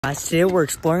Today we're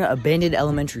exploring abandoned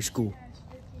elementary school.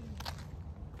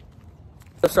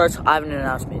 Starts, I have an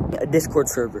announcement. A Discord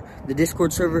server. The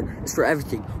Discord server is for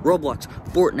everything. Roblox,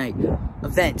 Fortnite,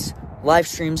 events, live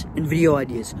streams, and video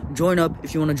ideas. Join up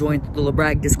if you want to join the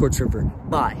LeBrag Discord server.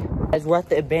 Bye. As we're at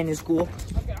the abandoned school.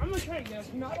 Okay, I'm gonna try to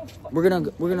guess. We're gonna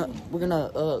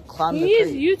climb the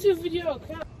crate. YouTube video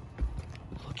account.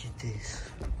 Look at this.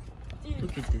 Dude,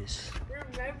 look at this.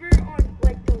 Remember on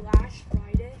like the last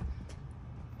Friday?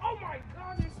 Oh my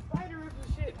god, there's spider webs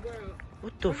and shit, bro.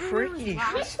 What the frick?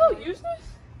 Can we still use this?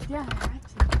 Yeah,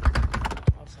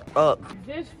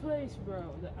 this place,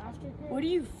 bro. The aftercare. What are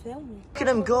you filming? Look at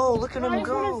him go. Look at him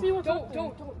go. Don't. You're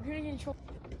gonna get in trouble.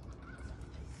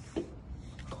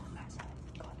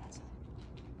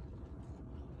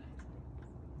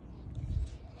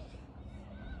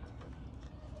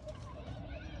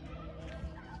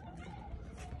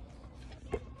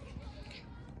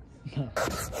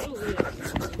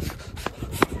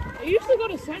 I used to go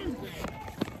to 7th grade.